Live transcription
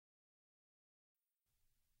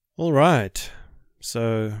All right,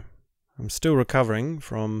 so I'm still recovering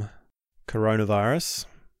from coronavirus,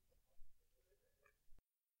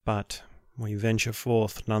 but we venture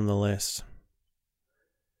forth nonetheless.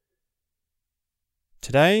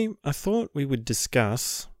 Today, I thought we would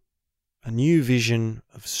discuss a new vision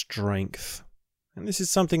of strength. And this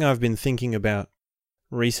is something I've been thinking about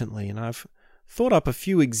recently, and I've thought up a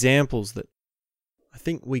few examples that I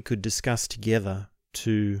think we could discuss together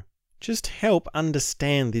to just help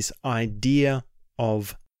understand this idea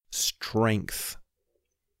of strength.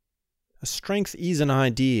 A strength is an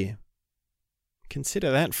idea. Consider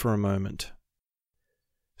that for a moment.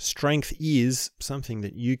 Strength is something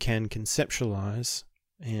that you can conceptualize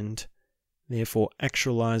and therefore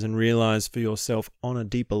actualize and realize for yourself on a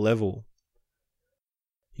deeper level.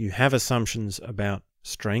 You have assumptions about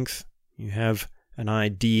strength. You have an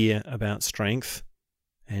idea about strength.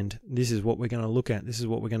 And this is what we're going to look at. This is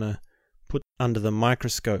what we're going to put under the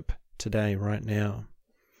microscope today, right now.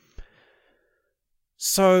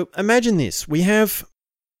 So imagine this. We have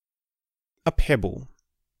a pebble.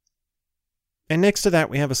 And next to that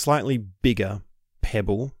we have a slightly bigger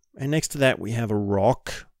pebble. And next to that we have a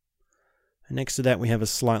rock. And next to that we have a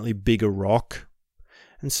slightly bigger rock.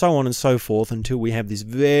 And so on and so forth until we have this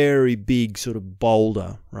very big sort of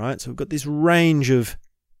boulder, right? So we've got this range of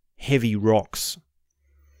heavy rocks.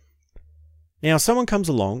 Now, someone comes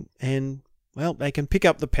along and, well, they can pick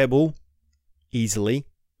up the pebble easily,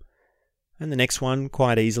 and the next one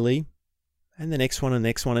quite easily, and the next one and the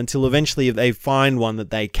next one, until eventually they find one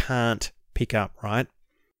that they can't pick up, right?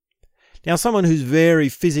 Now, someone who's very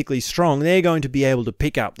physically strong, they're going to be able to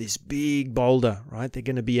pick up this big boulder, right? They're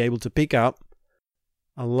going to be able to pick up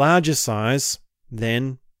a larger size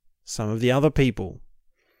than some of the other people.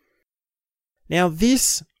 Now,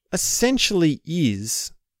 this essentially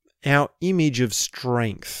is our image of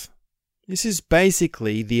strength. This is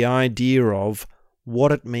basically the idea of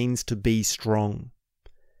what it means to be strong.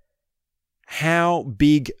 How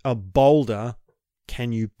big a boulder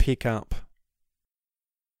can you pick up?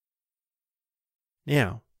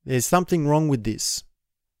 Now, there's something wrong with this.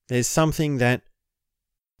 There's something that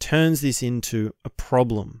turns this into a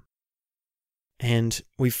problem. And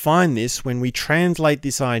we find this when we translate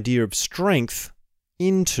this idea of strength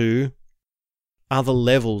into other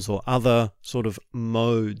levels or other sort of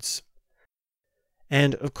modes.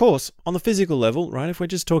 And of course, on the physical level, right, if we're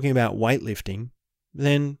just talking about weightlifting,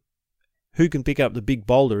 then who can pick up the big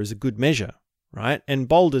boulder is a good measure, right? And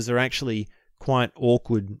boulders are actually quite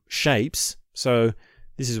awkward shapes. So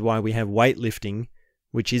this is why we have weightlifting,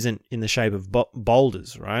 which isn't in the shape of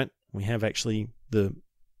boulders, right? We have actually the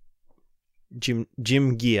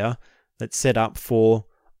gym gear that's set up for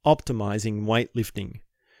optimizing weightlifting.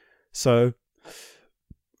 So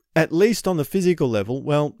at least on the physical level,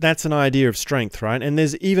 well, that's an idea of strength, right? And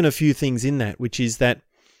there's even a few things in that, which is that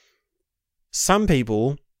some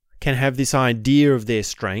people can have this idea of their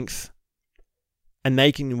strength and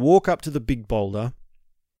they can walk up to the big boulder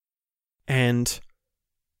and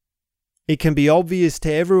it can be obvious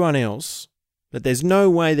to everyone else that there's no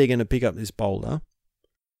way they're going to pick up this boulder,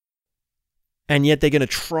 and yet they're going to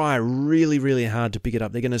try really, really hard to pick it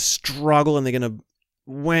up. They're going to struggle and they're going to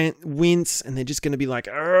wince, and they're just going to be like,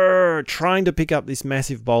 trying to pick up this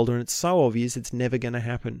massive boulder, and it's so obvious it's never going to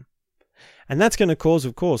happen. And that's going to cause,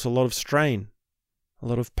 of course, a lot of strain, a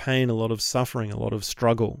lot of pain, a lot of suffering, a lot of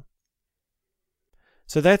struggle.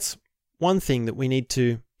 So that's one thing that we need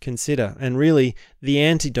to consider. And really, the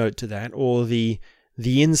antidote to that, or the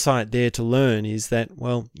insight there to learn, is that,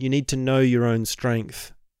 well, you need to know your own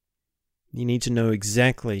strength. You need to know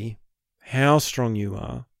exactly how strong you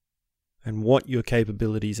are and what your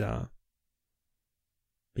capabilities are.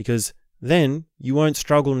 Because then you won't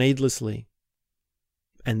struggle needlessly.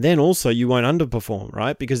 And then also you won't underperform,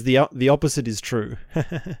 right? Because the opposite is true.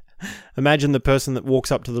 Imagine the person that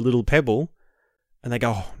walks up to the little pebble and they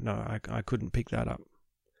go, oh, no, I couldn't pick that up.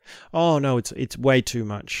 Oh, no, it's way too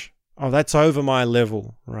much. Oh, that's over my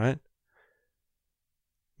level, right?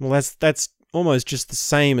 Well, that's almost just the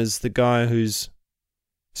same as the guy who's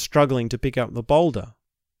struggling to pick up the boulder.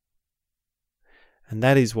 And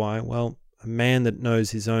that is why, well, a man that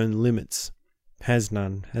knows his own limits has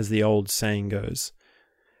none, as the old saying goes.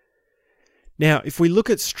 Now, if we look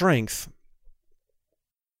at strength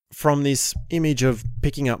from this image of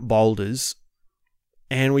picking up boulders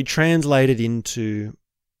and we translate it into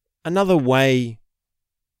another way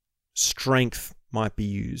strength might be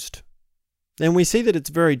used, then we see that it's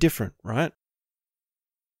very different, right?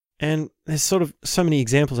 And there's sort of so many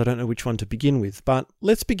examples, I don't know which one to begin with, but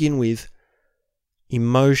let's begin with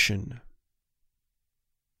emotion.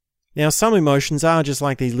 Now, some emotions are just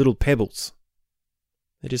like these little pebbles.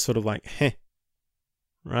 They're just sort of like, heh,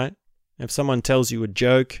 right? If someone tells you a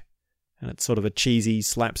joke and it's sort of a cheesy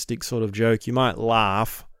slapstick sort of joke, you might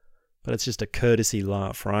laugh, but it's just a courtesy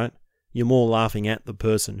laugh, right? You're more laughing at the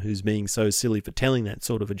person who's being so silly for telling that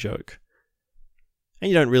sort of a joke. And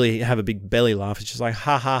you don't really have a big belly laugh. It's just like,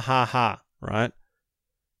 ha, ha, ha, ha, right?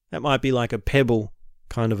 That might be like a pebble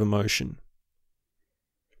kind of emotion.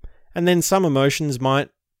 And then some emotions might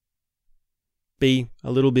be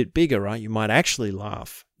a little bit bigger, right? You might actually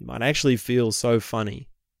laugh. You might actually feel so funny.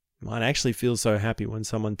 You might actually feel so happy when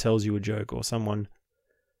someone tells you a joke or someone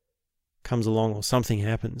comes along or something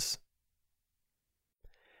happens.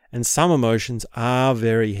 And some emotions are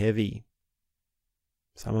very heavy.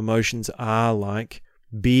 Some emotions are like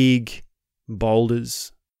big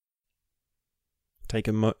boulders. Take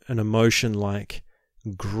an emotion like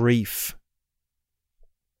grief.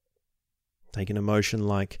 Take an emotion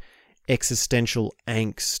like existential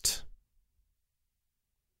angst.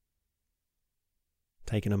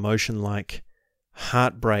 Take an emotion like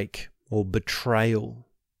heartbreak or betrayal.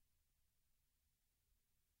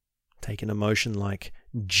 Take an emotion like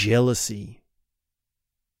jealousy.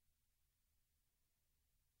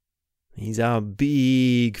 These are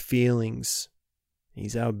big feelings.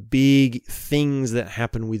 These are big things that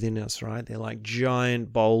happen within us, right? They're like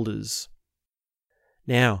giant boulders.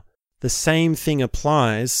 Now, the same thing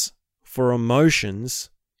applies for emotions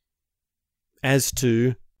as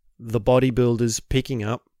to the bodybuilders picking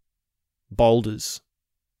up boulders.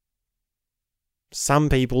 Some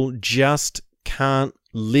people just can't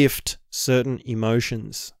lift certain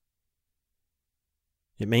emotions.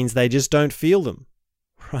 It means they just don't feel them,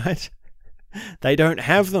 right? They don't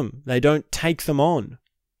have them. They don't take them on.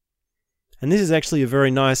 And this is actually a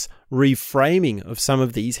very nice reframing of some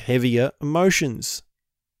of these heavier emotions,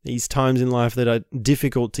 these times in life that are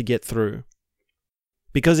difficult to get through.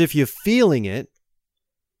 Because if you're feeling it,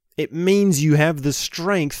 it means you have the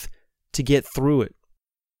strength to get through it.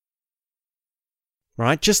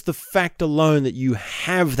 Right? Just the fact alone that you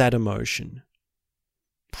have that emotion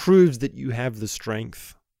proves that you have the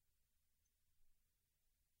strength.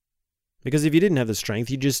 Because if you didn't have the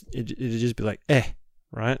strength, it'd just be like,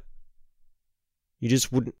 right?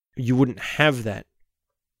 You wouldn't have that.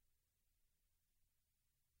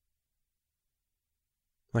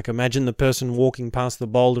 Like imagine the person walking past the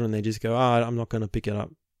boulder and they just go, I'm not going to pick it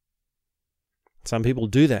up. Some people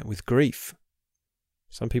do that with grief.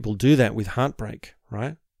 Some people do that with heartbreak,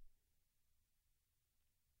 right?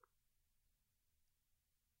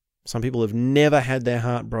 Some people have never had their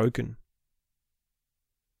heart broken.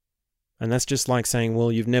 And that's just like saying,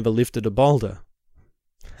 well, you've never lifted a boulder.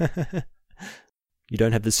 You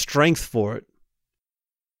don't have the strength for it.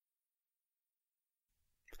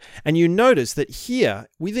 And you notice that here,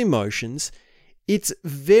 with emotions, it's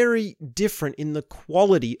very different in the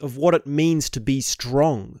quality of what it means to be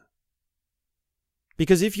strong.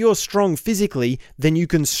 Because if you're strong physically, then you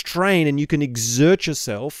can strain and you can exert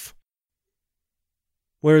yourself.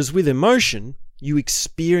 Whereas with emotion, you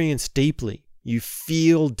experience deeply, you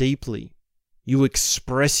feel deeply, you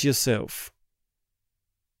express yourself.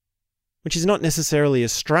 Which is not necessarily a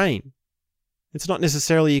strain. It's not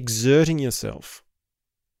necessarily exerting yourself.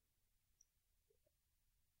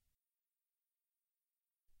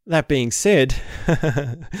 That being said,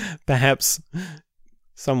 perhaps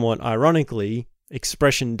somewhat ironically,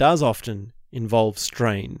 expression does often involve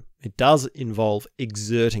strain. It does involve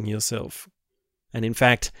exerting yourself. And in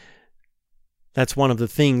fact, that's one of the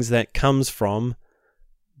things that comes from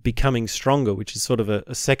becoming stronger, which is sort of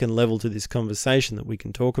a second level to this conversation that we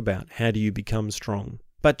can talk about. How do you become strong?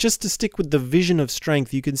 But just to stick with the vision of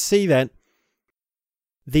strength, you can see that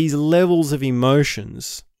these levels of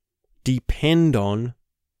emotions depend on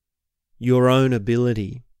your own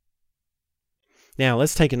ability. Now,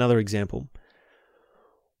 let's take another example.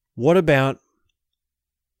 What about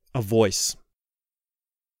a voice?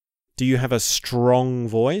 Do you have a strong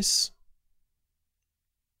voice?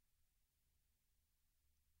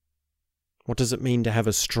 What does it mean to have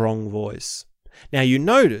a strong voice? Now, you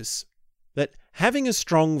notice that having a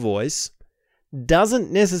strong voice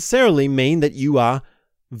doesn't necessarily mean that you are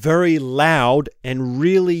very loud and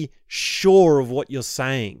really sure of what you're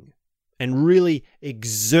saying and really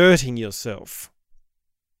exerting yourself.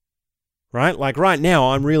 Right? Like right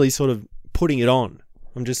now, I'm really sort of putting it on.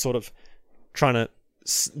 I'm just sort of trying to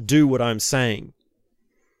do what I'm saying.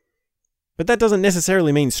 But that doesn't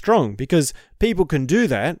necessarily mean strong, because people can do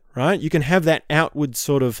that, right? You can have that outward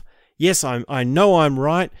sort of, yes, I know I'm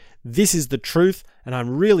right, this is the truth, and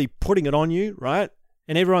I'm really putting it on you, right?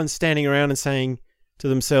 And everyone's standing around and saying to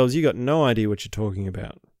themselves, you got no idea what you're talking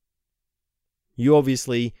about. You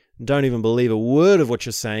obviously don't even believe a word of what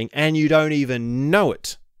you're saying, and you don't even know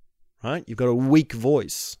it, right? You've got a weak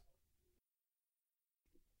voice.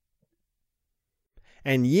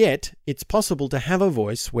 And yet, it's possible to have a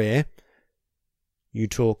voice where you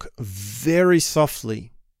talk very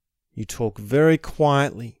softly, you talk very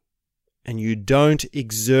quietly, and you don't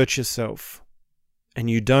exert yourself, and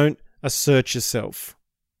you don't assert yourself,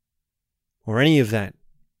 or any of that.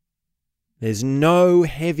 There's no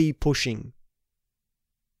heavy pushing.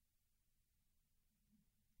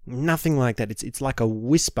 Nothing like that. It's like a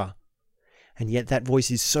whisper. And yet that voice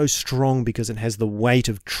is so strong because it has the weight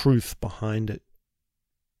of truth behind it.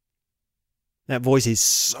 That voice is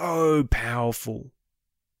so powerful.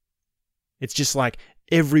 It's just like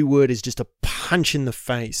every word is just a punch in the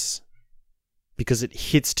face because it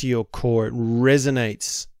hits to your core. It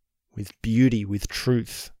resonates with beauty, with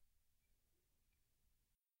truth.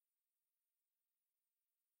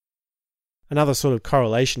 Another sort of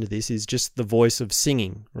correlation to this is just the voice of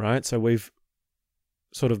singing, right? So we've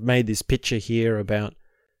sort of made this picture here about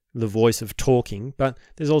the voice of talking, but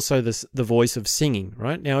there's also the voice of singing,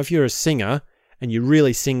 right? Now, if you're a singer and you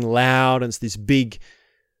really sing loud and it's this big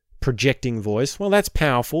projecting voice, well, that's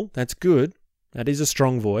powerful. That's good. That is a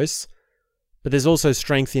strong voice. But there's also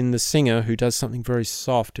strength in the singer who does something very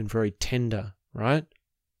soft and very tender, right?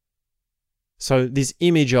 So this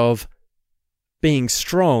image of being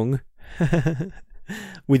strong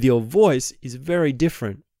with your voice is very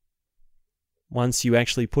different once you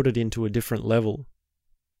actually put it into a different level.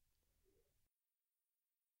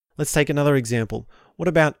 Let's take another example. What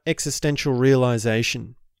about existential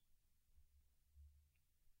realization?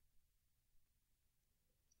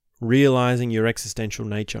 Realizing your existential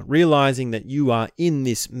nature, realizing that you are in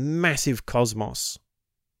this massive cosmos,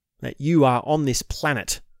 that you are on this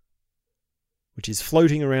planet, which is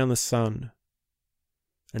floating around the sun.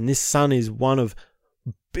 And this sun is one of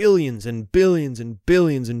billions and billions and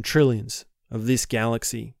billions and trillions of this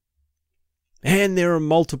galaxy. And there are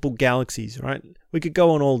multiple galaxies, right? We could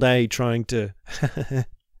go on all day trying to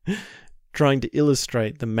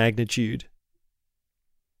illustrate the magnitude.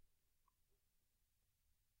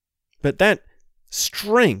 But that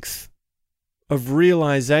strength of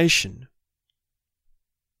realization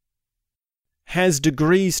has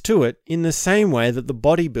degrees to it in the same way that the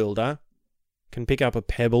bodybuilder can pick up a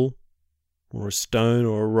pebble or a stone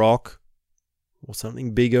or a rock or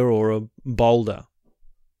something bigger or a boulder.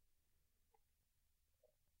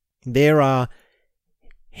 There are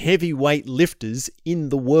heavyweight lifters in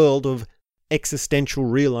the world of existential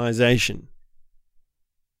realization.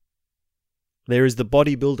 There is the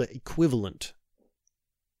bodybuilder equivalent.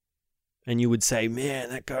 And you would say, man,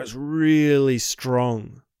 that guy's really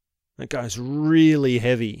strong. That guy's really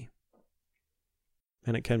heavy.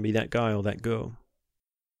 And it can be that guy or that girl.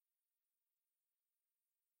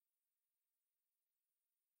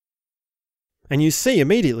 And you see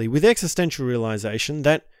immediately with existential realization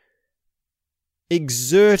that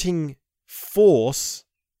exerting force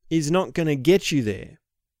is not going to get you there.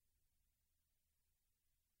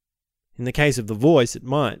 In the case of the voice, it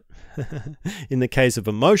might. In the case of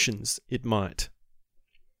emotions, it might.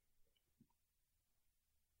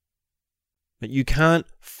 But you can't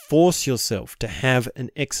force yourself to have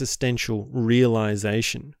an existential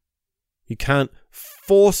realization. You can't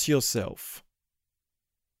force yourself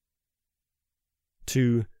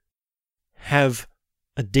to have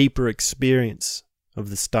a deeper experience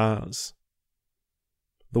of the stars.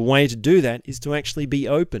 The way to do that is to actually be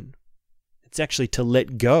open. It's actually to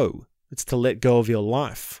let go. It's to let go of your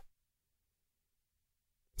life.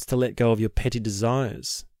 It's to let go of your petty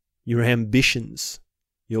desires, your ambitions,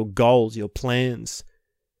 your goals, your plans,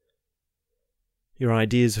 your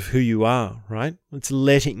ideas of who you are, right? It's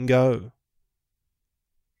letting go.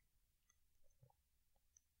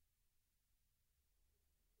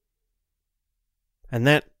 And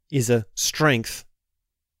that is a strength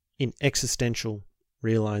in existential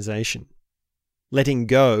realization. Letting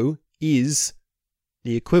go is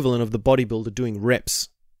the equivalent of the bodybuilder doing reps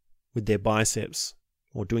with their biceps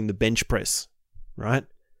or doing the bench press, right?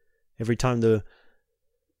 Every time the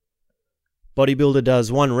bodybuilder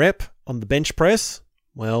does one rep on the bench press,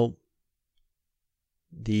 well,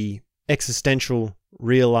 the existential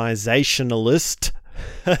realizationalist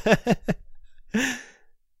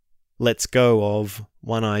lets go of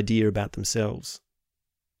one idea about themselves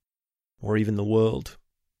or even the world,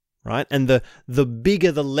 right? And the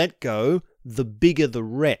bigger the let go, the bigger the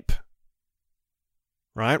rep,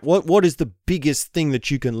 right? What is the biggest thing that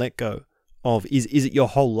you can let go of? Is it your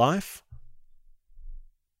whole life?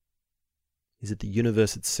 Is it the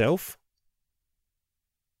universe itself?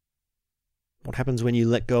 What happens when you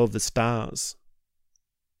let go of the stars?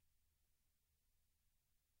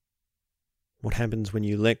 What happens when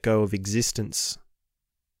you let go of existence?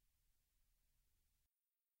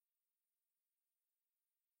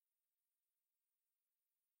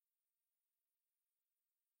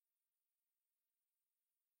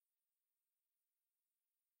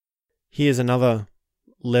 Here's another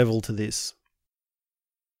level to this.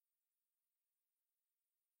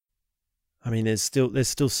 I mean, there's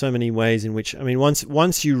still so many ways in which, I mean,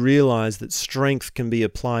 once you realize that strength can be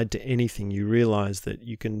applied to anything, you realize that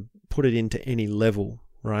you can put it into any level,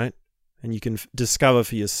 right? And you can discover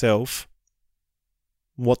for yourself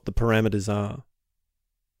what the parameters are.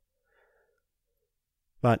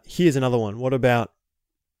 But here's another one. What about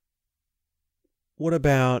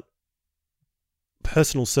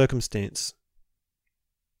personal circumstance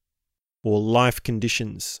or life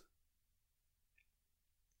conditions?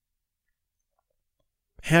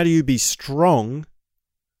 How do you be strong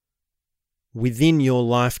within your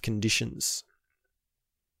life conditions?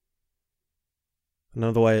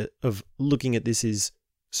 Another way of looking at this is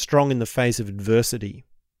strong in the face of adversity.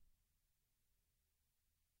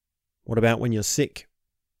 What about when you're sick?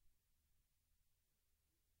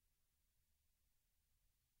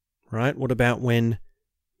 Right? What about when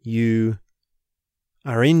you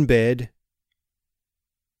are in bed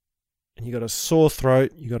and you got a sore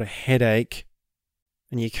throat, you got a headache,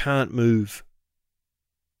 and you can't move?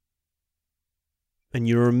 And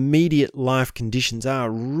your immediate life conditions are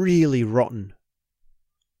really rotten.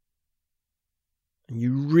 And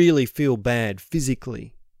you really feel bad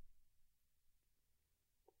physically.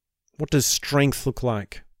 What does strength look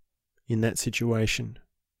like in that situation?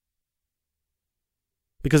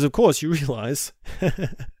 Because of course you realize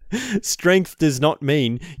strength does not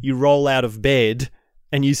mean you roll out of bed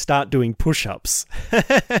and you start doing push-ups.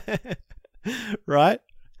 Right?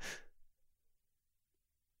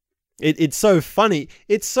 It's so funny.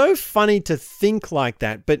 It's so funny to think like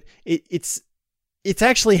that, but it's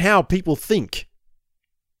actually how people think.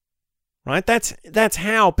 Right? That's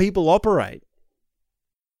how people operate.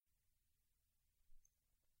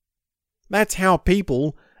 That's how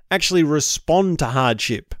people actually respond to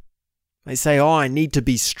hardship. They say, oh, I need to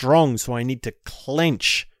be strong, so I need to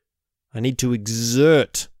clench. I need to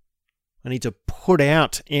exert. I need to put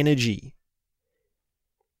out energy.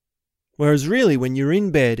 Whereas really, when you're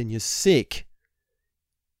in bed and you're sick,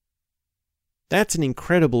 that's an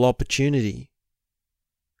incredible opportunity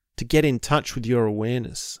to get in touch with your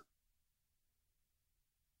awareness.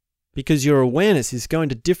 Because your awareness is going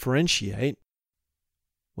to differentiate,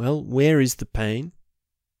 well, where is the pain?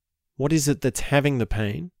 What is it that's having the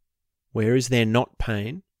pain? Where is there not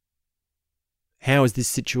pain? How is this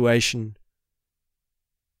situation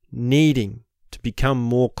needing to become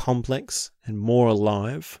more complex and more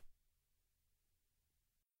alive?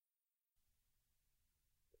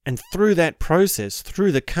 And through that process,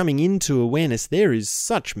 through the coming into awareness, there is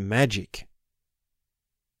such magic.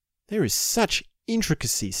 There is such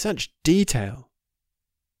intricacy, such detail,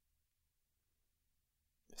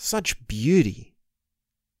 such beauty.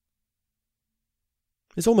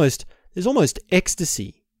 There's almost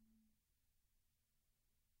ecstasy.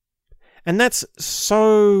 And that's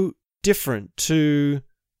so different to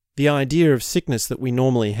the idea of sickness that we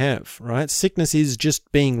normally have, right? Sickness is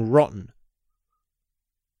just being rotten.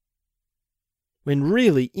 When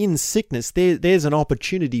really in sickness there's an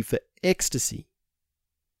opportunity for ecstasy.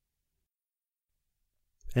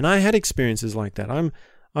 And I had experiences like that. I'm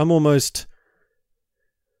almost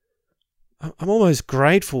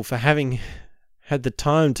grateful for having had the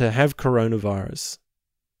time to have coronavirus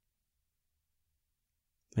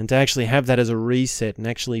and to actually have that as a reset and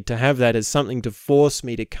actually to have that as something to force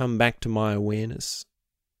me to come back to my awareness.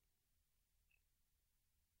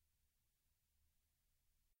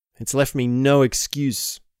 It's left me no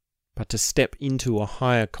excuse but to step into a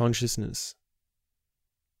higher consciousness.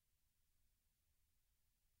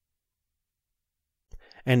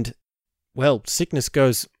 And, well, sickness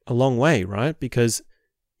goes a long way, right? Because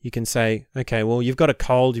you can say, okay, well, you've got a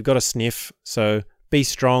cold, you've got a sniff, so be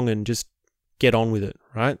strong and just get on with it,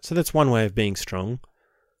 right? So that's one way of being strong.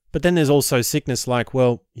 But then there's also sickness like,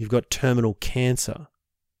 well, you've got terminal cancer,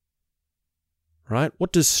 right?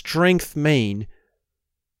 What does strength mean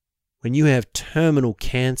when you have terminal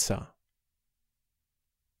cancer?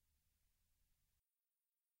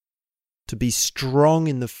 To be strong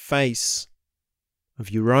in the face of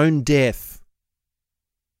your own death,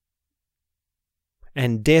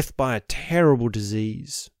 and death by a terrible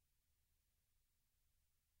disease.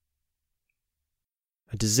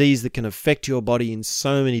 A disease that can affect your body in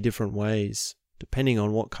so many different ways, depending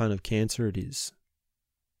on what kind of cancer it is.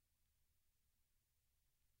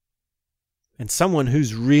 And someone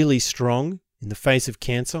who's really strong in the face of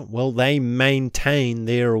cancer? Well, they maintain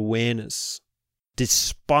their awareness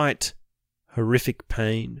despite horrific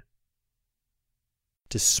pain,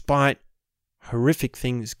 despite horrific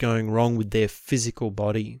things going wrong with their physical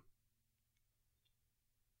body.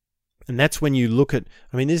 And that's when you look at,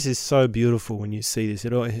 this is so beautiful when you see this.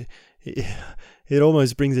 It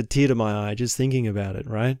almost brings a tear to my eye just thinking about it,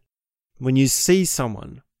 right? When you see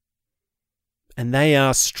someone and they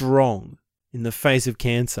are strong in the face of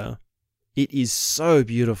cancer, it is so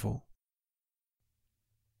beautiful.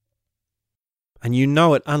 And you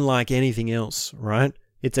know it unlike anything else, right?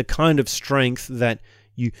 It's a kind of strength that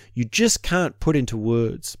you just can't put into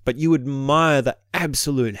words, but you admire the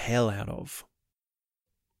absolute hell out of.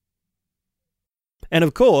 And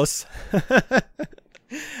of course,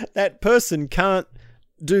 that person can't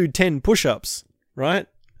do 10 push-ups, right?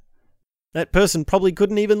 That person probably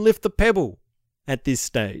couldn't even lift the pebble at this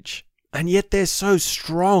stage. And yet they're so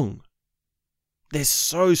strong. They're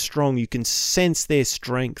so strong. You can sense their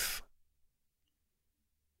strength.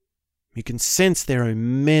 You can sense their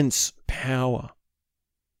immense power.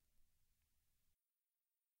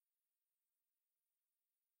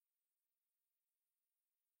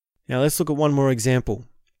 Now let's look at one more example.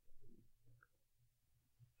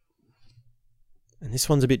 And this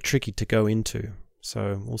one's a bit tricky to go into,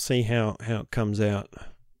 so we'll see how it comes out.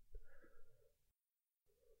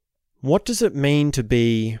 What does it mean to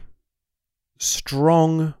be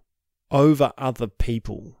strong over other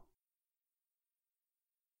people?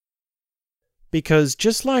 Because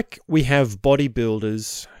just like we have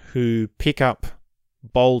bodybuilders who pick up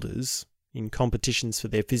boulders in competitions for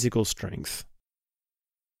their physical strength,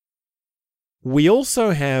 we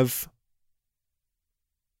also have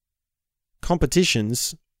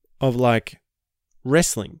competitions of like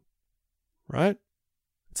wrestling, right?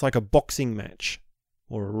 It's like a boxing match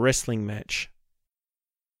or a wrestling match.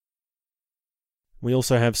 We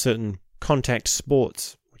also have certain contact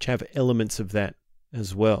sports which have elements of that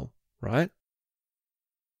as well, right?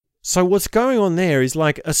 So what's going on there is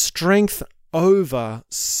like a strength over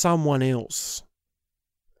someone else.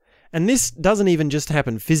 And this doesn't even just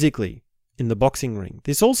happen physically in the boxing ring.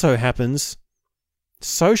 This also happens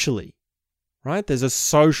socially, right? There's a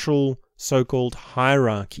social so-called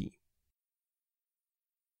hierarchy.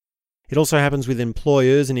 It also happens with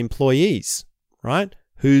employers and employees, right?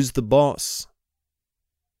 Who's the boss?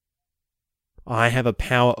 I have a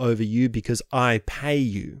power over you because I pay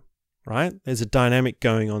you, right? There's a dynamic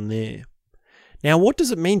going on there. Now, what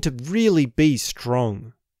does it mean to really be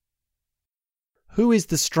strong? Who is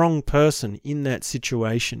the strong person in that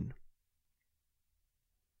situation?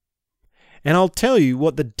 And I'll tell you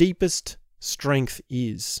what the deepest strength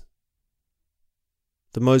is.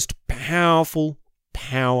 The most powerful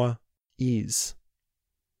power is.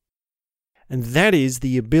 And that is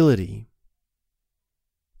the ability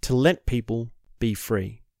to let people be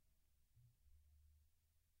free.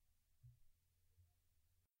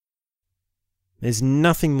 There's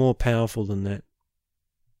nothing more powerful than that.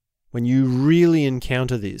 When you really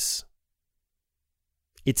encounter this,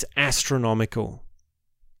 it's astronomical.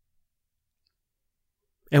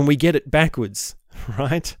 And we get it backwards,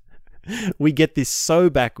 right? We get this so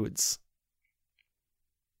backwards.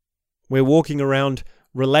 We're walking around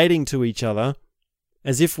relating to each other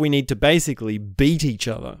as if we need to basically beat each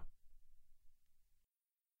other.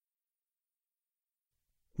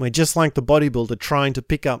 We're just like the bodybuilder trying to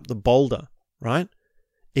pick up the boulder, right?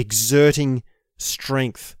 Exerting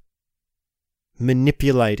strength,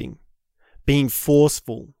 manipulating, being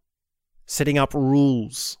forceful, setting up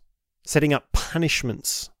rules, setting up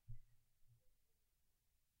punishments.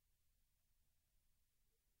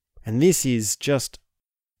 And this is just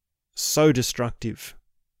so destructive.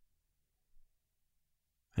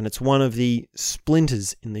 And it's one of the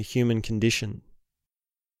splinters in the human condition.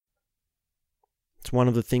 It's one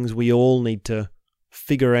of the things we all need to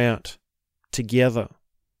figure out together.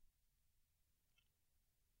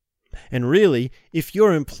 And really, if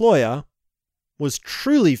your employer was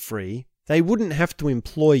truly free, they wouldn't have to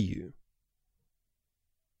employ you.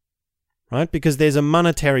 Right? Because there's a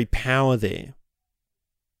monetary power there.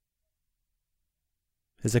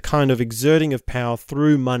 There's a kind of exerting of power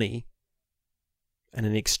through money and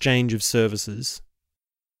an exchange of services.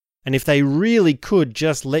 And if they really could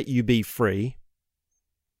just let you be free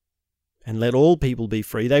and let all people be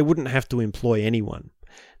free, they wouldn't have to employ anyone.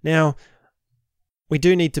 Now, we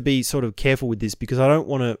do need to be sort of careful with this because I don't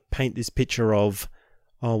want to paint this picture of,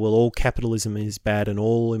 oh, well, all capitalism is bad and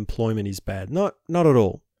all employment is bad. Not at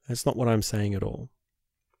all. That's not what I'm saying at all.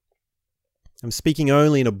 I'm speaking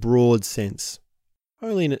only in a broad sense,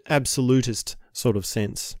 only in an absolutist sort of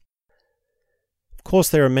sense. Of course,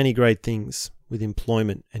 there are many great things with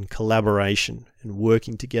employment and collaboration and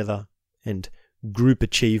working together and group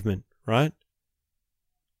achievement, right?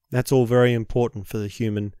 That's all very important for the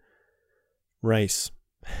human race.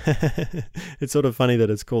 It's sort of funny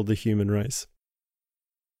that it's called the human race.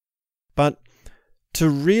 But to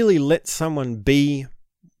really let someone be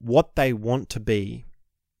what they want to be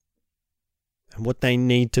and what they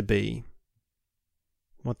need to be,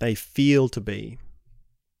 what they feel to be,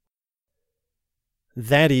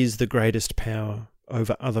 that is the greatest power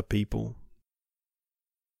over other people.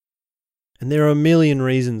 And there are a million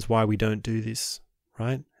reasons why we don't do this,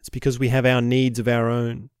 right? It's because we have our needs of our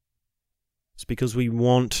own. It's because we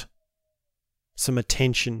want some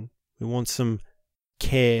attention. We want some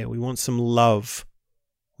care. We want some love.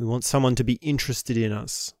 We want someone to be interested in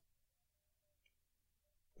us.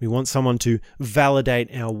 We want someone to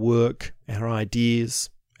validate our work, our ideas,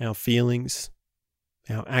 our feelings,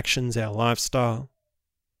 our actions, our lifestyle.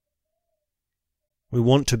 We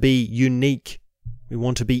want to be unique. We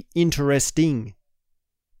want to be interesting.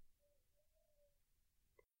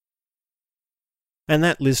 And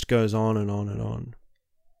that list goes on and on and on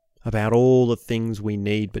about all the things we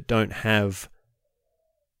need but don't have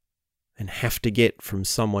and have to get from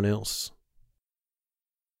someone else.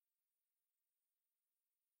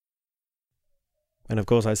 And of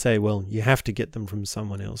course I say, well, you have to get them from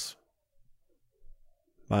someone else.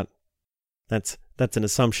 But that's an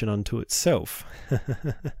assumption unto itself.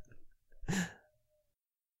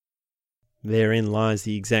 Therein lies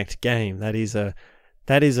the exact game. That is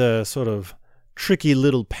a sort of tricky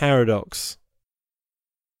little paradox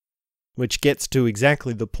which gets to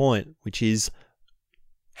exactly the point, which is,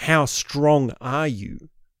 how strong are you?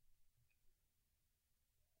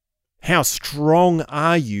 How strong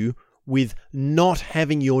are you with not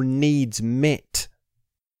having your needs met?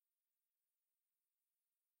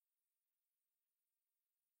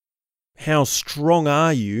 How strong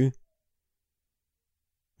are you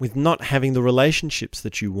with not having the relationships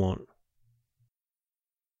that you want?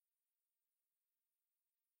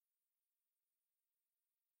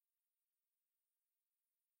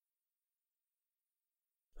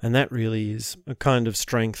 And that really is a kind of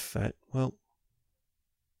strength that, well,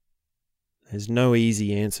 there's no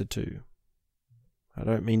easy answer to. I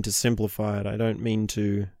don't mean to simplify it. I don't mean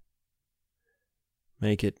to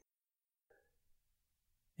make it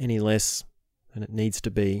any less than it needs to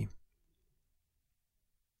be.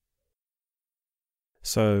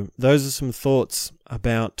 So those are some thoughts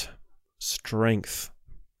about strength.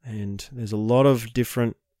 And there's a lot of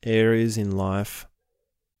different areas in life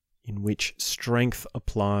in which strength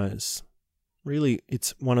applies. Really,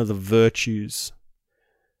 it's one of the virtues.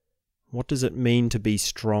 What does it mean to be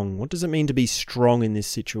strong? What does it mean to be strong in this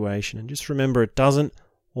situation? And just remember, it doesn't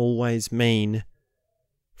always mean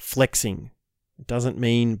flexing. It doesn't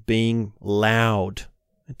mean being loud.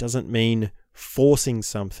 It doesn't mean forcing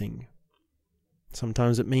something.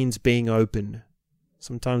 Sometimes it means being open.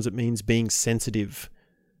 Sometimes it means being sensitive.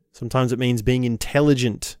 Sometimes it means being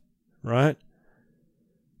intelligent, right?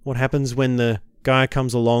 What happens when the guy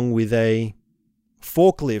comes along with a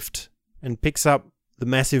forklift and picks up the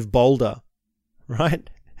massive boulder, right?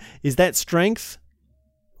 Is that strength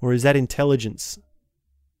or is that intelligence?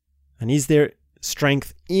 And is there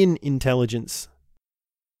strength in intelligence?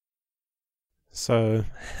 So,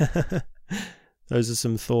 those are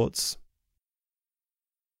some thoughts.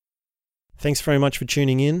 Thanks very much for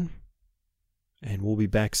tuning in, and we'll be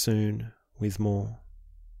back soon with more.